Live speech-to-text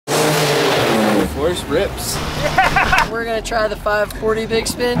Force rips. We're gonna try the 540 big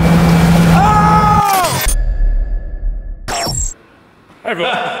spin. Oh! Hi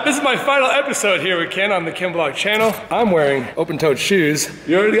everyone, this is my final episode here with Ken on the Ken Vlog channel. I'm wearing open-toed shoes.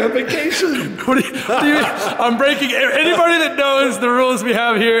 You're already on vacation. what do you mean? I'm breaking, anybody that knows the rules we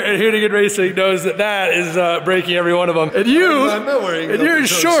have here at Hoonigan Racing knows that that is breaking every one of them. And you, I'm not wearing and you're in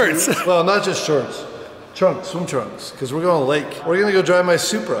shorts. Shoes. Well, not just shorts. Trunks, swim trunks, because we're going to the lake. We're gonna go drive my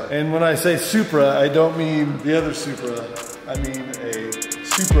Supra. And when I say Supra, I don't mean the other Supra. I mean a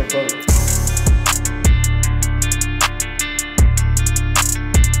Supra boat.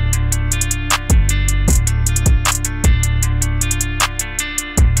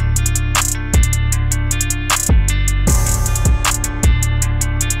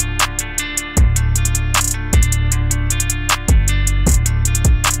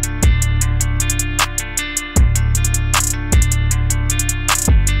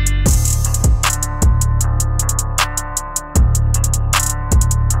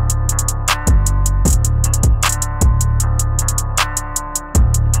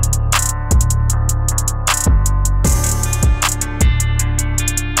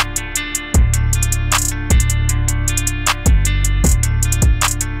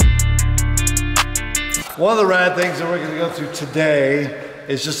 One of the rad things that we're going to go through today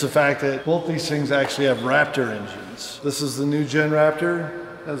is just the fact that both these things actually have Raptor engines. This is the new gen Raptor.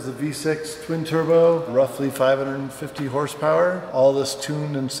 It has the V6 twin turbo, roughly 550 horsepower. All this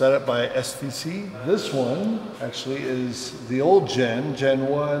tuned and set up by SVC. This one actually is the old Gen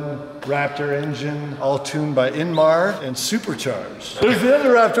 1 Raptor engine, all tuned by Inmar and supercharged. There's the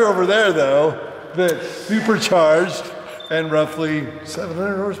other Raptor over there though, that's supercharged. And roughly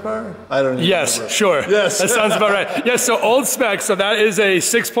 700 horsepower? I don't know. Yes, remember. sure. Yes. That sounds about right. Yes, so old spec, so that is a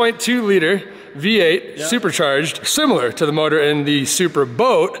 6.2 liter V8 supercharged, similar to the motor in the Supra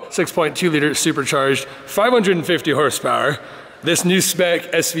boat, 6.2 liter supercharged, 550 horsepower. This new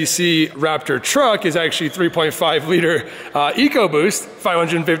spec SVC Raptor truck is actually 3.5 liter EcoBoost,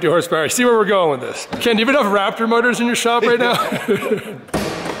 550 horsepower. See where we're going with this. Ken, do you have enough Raptor motors in your shop right now?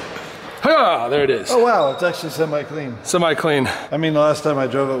 Ah, there it is. Oh wow, it's actually semi-clean. Semi-clean. I mean, the last time I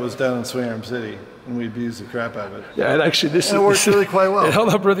drove it was down in Swing Arm City, and we abused the crap out of it. Yeah, it actually, it worked really quite well. It held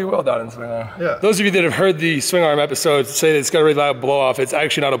up really well down in Swing Arm. Yeah. Those of you that have heard the Swing Arm episodes say that it's got a really loud blow off. It's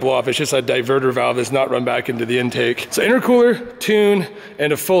actually not a blow off, it's just a diverter valve that's not run back into the intake. So intercooler, tune,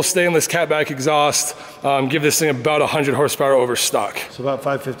 and a full stainless catback exhaust give this thing about 100 horsepower over stock. So about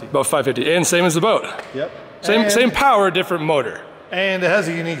 550. About 550, and same as the boat. Yep. Same power, different motor. And it has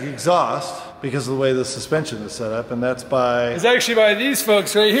a unique exhaust because of the way the suspension is set up, and that's by... It's actually by these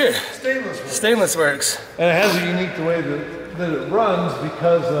folks right here. Stainless Works. Stainless Works. And it has a unique way that it runs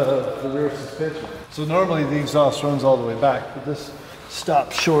because of the rear suspension. So normally the exhaust runs all the way back, but this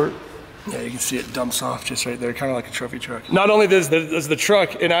stops short. Yeah, you can see it dumps off just right there, kind of like a trophy truck. Not only does the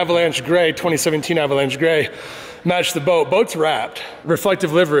truck in Avalanche Gray, 2017 Avalanche Gray, match the boat. Boat's wrapped,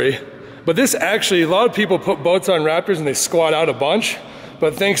 reflective livery. But this actually, a lot of people put boats on Raptors and they squat out a bunch.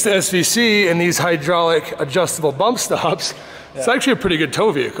 But thanks to SVC and these hydraulic adjustable bump stops, it's actually a pretty good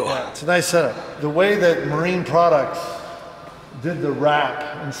tow vehicle. Yeah, it's a nice setup. The way that Marine Products did the wrap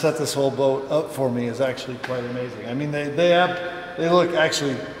and set this whole boat up for me is actually quite amazing. I mean, they look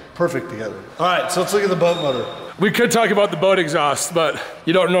actually perfect together. All right, so let's look at the boat motor. We could talk about the boat exhaust, but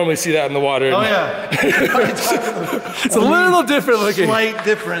you don't normally see that in the water. Oh yeah. It's a little different looking.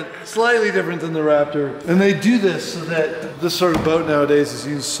 Slightly different than the Raptor. And they do this so that this sort of boat nowadays is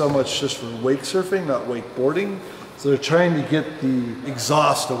used so much just for wake surfing, not wakeboarding. So they're trying to get the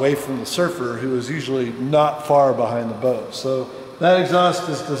exhaust away from the surfer who is usually not far behind the boat. So that exhaust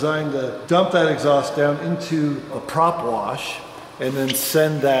is designed to dump that exhaust down into a prop wash and then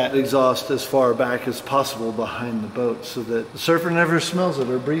send that exhaust as far back as possible behind the boat so that the surfer never smells it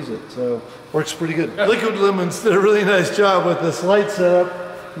or breathes it. So works pretty good. Liquid Lemons did a really nice job with this light setup.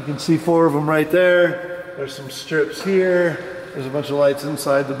 You can see 4 of them right there. There's some strips here. There's a bunch of lights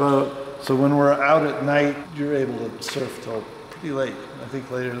inside the boat. So when we're out at night, you're able to surf till pretty late. I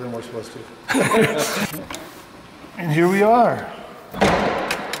think later than we're supposed to. And here we are.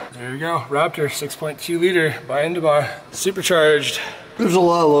 There you go, Raptor 6.2 liter by end bar, supercharged. There's a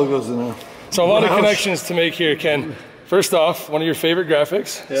lot of logos in there. So a lot of connections to make here, Ken. First off, one of your favorite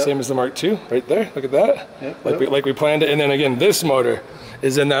graphics, same as the Mark II, right there, look at that. Yep, like we planned it, and then again, this motor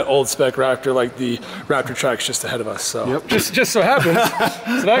is in that old spec Raptor, like the Raptor track's just ahead of us, so. Just so happens,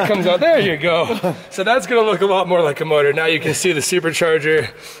 so that comes out, there you go. So that's gonna look a lot more like a motor. Now you can see the supercharger.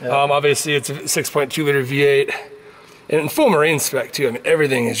 Obviously it's a 6.2 liter V8. And full marine spec too. I mean,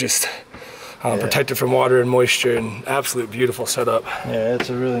 everything is just protected from water and moisture, and absolute beautiful setup. Yeah, it's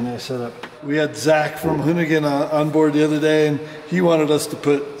a really nice setup. We had Zach from Hoonigan on board the other day, and he wanted us to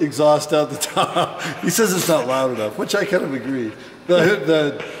put exhaust out the top. He says it's not loud enough, which I kind of agree.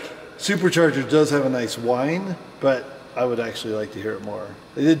 The supercharger does have a nice whine, but I would actually like to hear it more.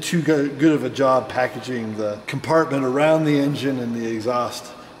 They did too good of a job packaging the compartment around the engine and the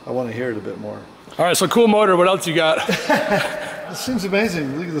exhaust. I want to hear it a bit more. All right, so cool motor. What else you got? This seems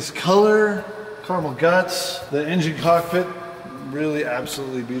amazing. Look at this color, caramel guts, the engine cockpit, really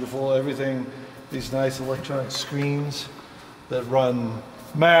absolutely beautiful. Everything, these nice electronic screens that run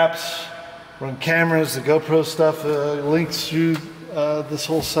maps, run cameras, the GoPro stuff links through this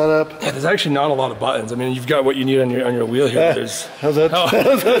whole setup. Yeah, there's actually not a lot of buttons. I mean, you've got what you need on your wheel here. Yeah. There's how's that?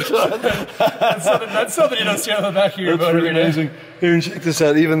 that's something you don't see on the back of your motor. That's pretty amazing. Here, check this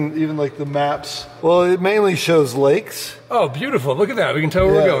out. Even like the maps. Well, it mainly shows lakes. Oh, beautiful! Look at that. We can tell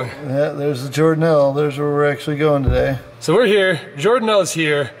where we're going. Yeah, there's the Jordanelle. There's where we're actually going today. So we're here. Jordanelle's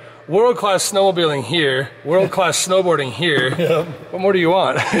here. World-class snowmobiling here. World-class snowboarding here. Yep. What more do you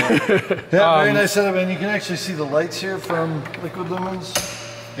want? Yeah, very nice setup, and you can actually see the lights here from Liquid Lumens,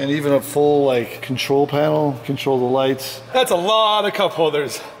 and even a full like control panel, control the lights. That's a lot of cup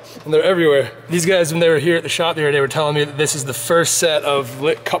holders, and they're everywhere. These guys, when they were here at the shop the other day, were telling me that this is the first set of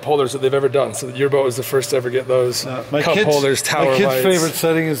lit cup holders that they've ever done. So your boat was the first to ever get those cup holders, tower lights. My kid's favorite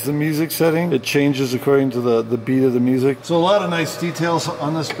setting is the music setting. It changes according to the beat of the music. So a lot of nice details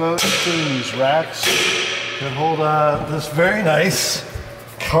on this boat, including these racks that hold this very nice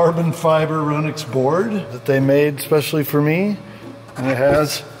carbon fiber Ronix board that they made specially for me, and it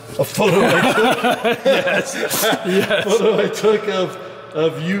has a photo I took. Yes. Photo I took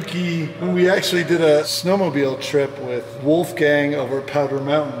of Yuki when we actually did a snowmobile trip with Wolfgang over Powder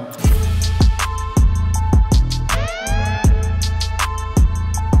Mountain.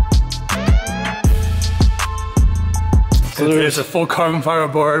 So there's a full carbon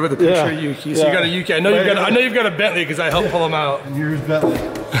fiber board with a picture of Yuki. So you got a Yuki. I know you've got a Bentley because I helped pull them out. And here's Bentley.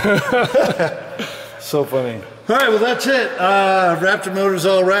 So funny. All right, well that's it. Raptor motors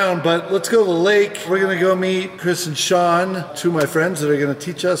all around, but let's go to the lake. We're gonna go meet Chris and Sean, two of my friends that are gonna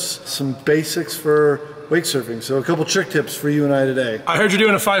teach us some basics for wake surfing. So a couple trick tips for you and I today. I heard you're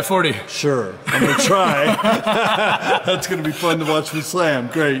doing a 540. Sure, I'm gonna try. That's gonna be fun to watch me slam,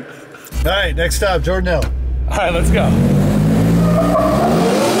 great. All right, next stop, Jordanelle. All right, let's go.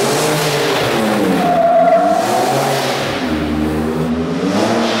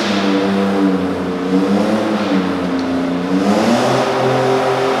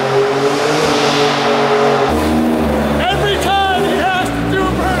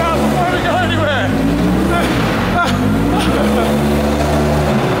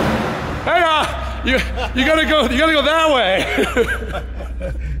 You gotta go that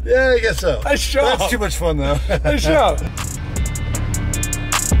way. Yeah, I guess so. Nice job. That's too much fun though. Nice job.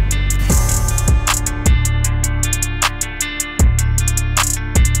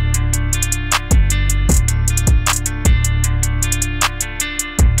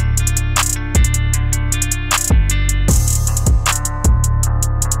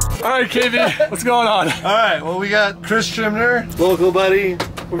 All right, KB, what's going on? All right, well, we got Chris Trimner, local buddy,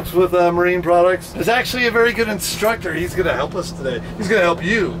 works with Marine Products. Is actually a very good instructor. He's gonna help us today. He's gonna help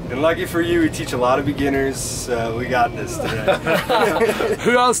you. And lucky for you, we teach a lot of beginners. We got this today.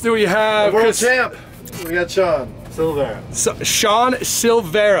 Who else do we have? World champ. We got Sean Silvera. Sean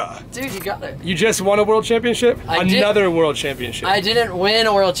Silvera. Dude, you got it. You just won a world championship? Another world championship. I didn't win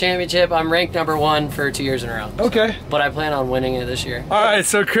a world championship. I'm ranked #1 for 2 years in a row. Okay. But I plan on winning it this year. All right,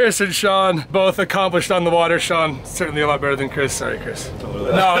 so Chris and Sean both accomplished on the water. Sean certainly a lot better than Chris. Sorry, Chris.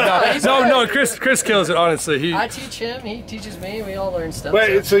 Totally. No, Chris kills it, honestly. I teach him, he teaches me, we all learn stuff.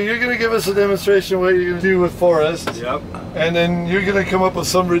 Wait, so you're gonna give us a demonstration of what you're gonna do with Forrest. Yep. And then you're gonna come up with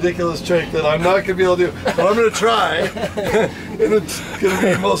some ridiculous trick that I'm not gonna be able to do, but I'm gonna try. And it's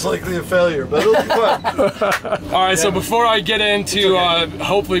gonna be most likely a failure, but it'll be fun. All right, so before I get into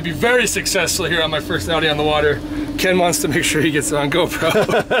hopefully be very successful here on my first outing on the water, Ken wants to make sure he gets it on GoPro.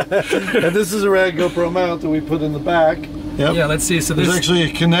 And this is a rad GoPro mount that we put in the back. Yep. Yeah, let's see. So there's actually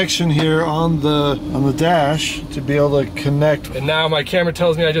a connection here on the dash to be able to connect. And now my camera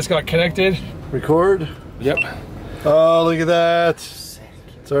tells me I just got connected. Record. Yep. Oh, look at that.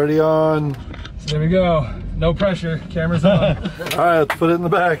 It's already on. So there we go. No pressure, camera's on. All right, let's put it in the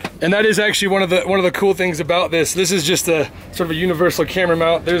back. And that is actually one of the cool things about this. This is just a sort of a universal camera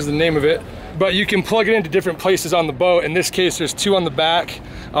mount. There's the name of it. But you can plug it into different places on the boat. In this case, there's 2 on the back,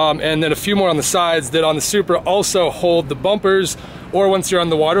 and then a few more on the sides that on the Supra also hold the bumpers, or once you're on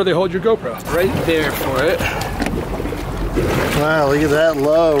the water, they hold your GoPro. Right there for it. Wow, look at that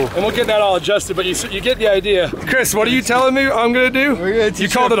low. And we'll get that all adjusted, but you get the idea. Chris, what are you telling me I'm gonna do? We're gonna teach you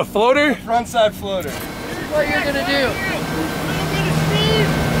called it a floater? Frontside floater. What you're gonna do?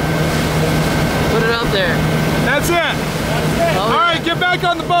 Put it up there. That's it. Oh, all right, get back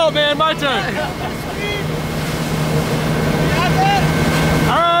on the boat, man. My turn.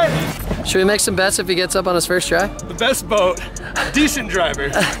 All right. Should we make some bets if he gets up on his first try? The best boat, decent driver,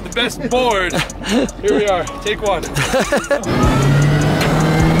 the best board. Here we are, take one.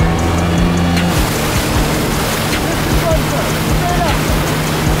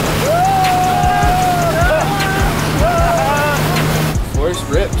 Force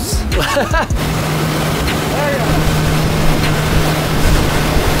rips.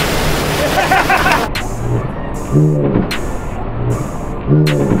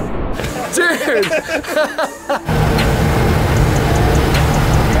 Dude!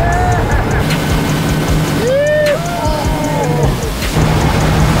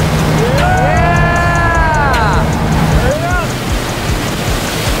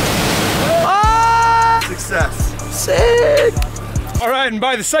 Success. Sick! All right, and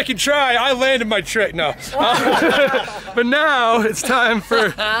by the second try, I landed my trick. No. But now it's time for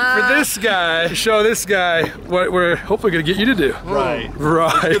this guy to show this guy what we're hopefully gonna get you to do. Right.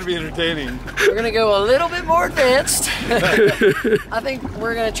 Right. It's gonna be entertaining. We're gonna go a little bit more advanced. I think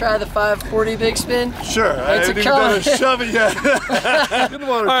we're gonna try the 540 big spin. Sure. I It's a haven't even done a con. shove it yet.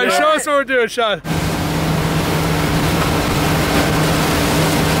 All right, show us what we're doing, Sean.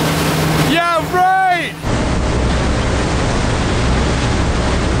 Yeah, right.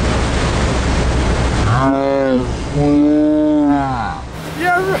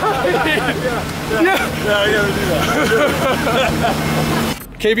 Yeah, right. Yeah. Yeah, I gotta do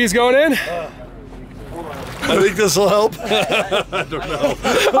that. KB's going in? I think this will help. I don't know.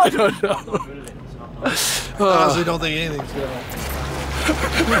 I honestly don't think anything's gonna help.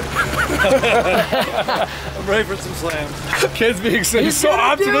 I'm ready for some slams. Kid's being so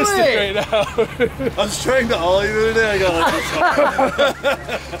optimistic right now. I was trying to ollie the other day. I got like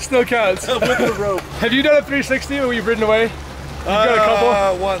this. Still counts. With the rope. Have you done a 360 when you've ridden away? You've got a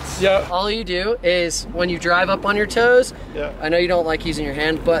couple? Once. Yeah. All you do is when you drive up on your toes, Yeah. I know you don't like using your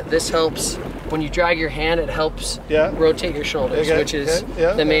hand, but this helps. When you drag your hand, it helps rotate your shoulders, Okay, which is okay,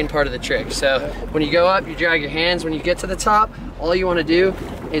 yeah, the main part of the trick. So when you go up, you drag your hands. When you get to the top, all you want to do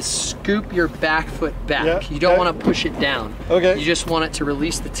is scoop your back foot back. Yeah, You don't okay. want to push it down. Okay. You just want it to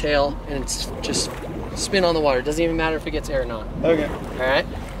release the tail and it's just spin on the water. It doesn't even matter if it gets air or not. Okay. All right?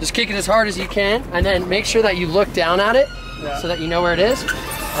 Just kick it as hard as you can, and then make sure that you look down at it so that you know where it is. And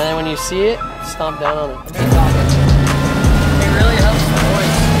then when you see it, stomp down on it. It really helps the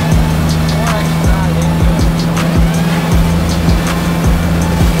voice. The more I can ride it.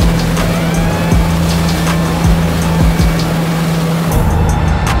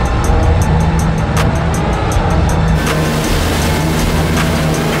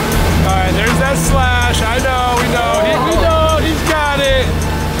 All right, there's that slash. I know, we know. We know, he's got it.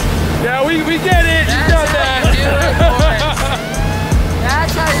 Yeah, we get it. You've done that. That's how you do it, boys.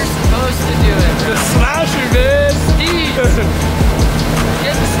 That's how you're supposed to do it. The slasher, man. Steez.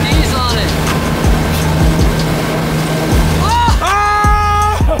 Get the steez on it. Oh!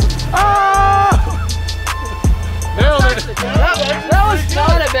 Oh! Nailed it. That was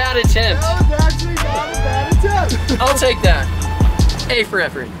not a bad attempt. That was actually not a bad attempt. I'll take that. A for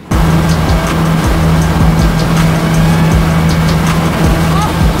effort.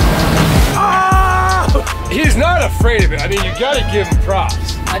 He's not afraid of it. I mean, you gotta give him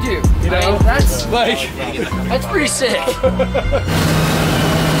props. I do. You know? I mean, that's pretty sick.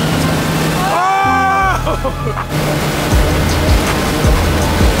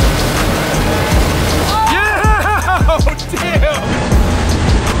 Yeah! Oh, damn!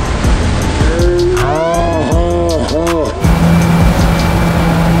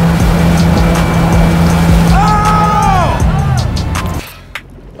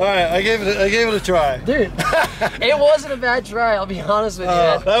 All right, I gave it a try. Dude, it wasn't a bad try, I'll be honest with you.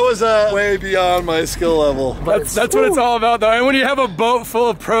 That was way beyond my skill level. That's what it's all about, though. And when you have a boat full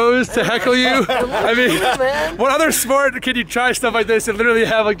of pros to heckle you, I mean, man. what other sport can you try stuff like this and literally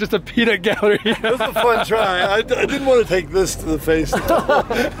have like just a peanut gallery? It was a fun try. I didn't want to take this to the face.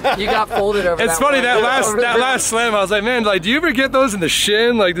 You got folded over It's that funny one. that last slam. I was like, man, like, do you ever get those in the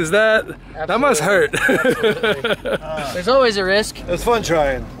shin? Like, does that must hurt? There's always a risk. It was fun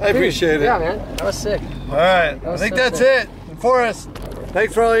trying. I appreciate it. Yeah, man, that was sick. All right, I was think so that's sick. it. And Forrest,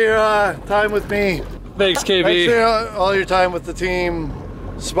 thanks for all your time with me. Thanks, KB. Thanks for all your time with the team,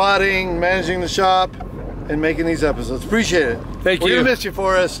 spotting, managing the shop, and making these episodes. Appreciate it. Thank We're you. gonna miss you,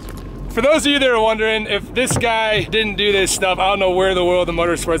 Forrest. For those of you that are wondering, if this guy didn't do this stuff, I don't know where in the world of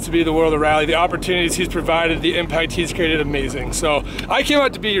motorsports would be, the world of rally. The opportunities he's provided, the impact he's created, amazing. So I came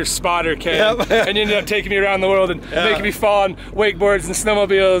out to be your spotter, Ken, and you ended up taking me around the world and making me fall on wakeboards and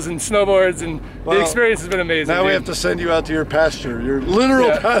snowmobiles and snowboards, and the experience has been amazing. Now we have to send you out to your pasture, your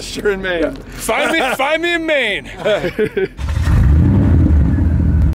literal pasture in Maine. Find me in Maine.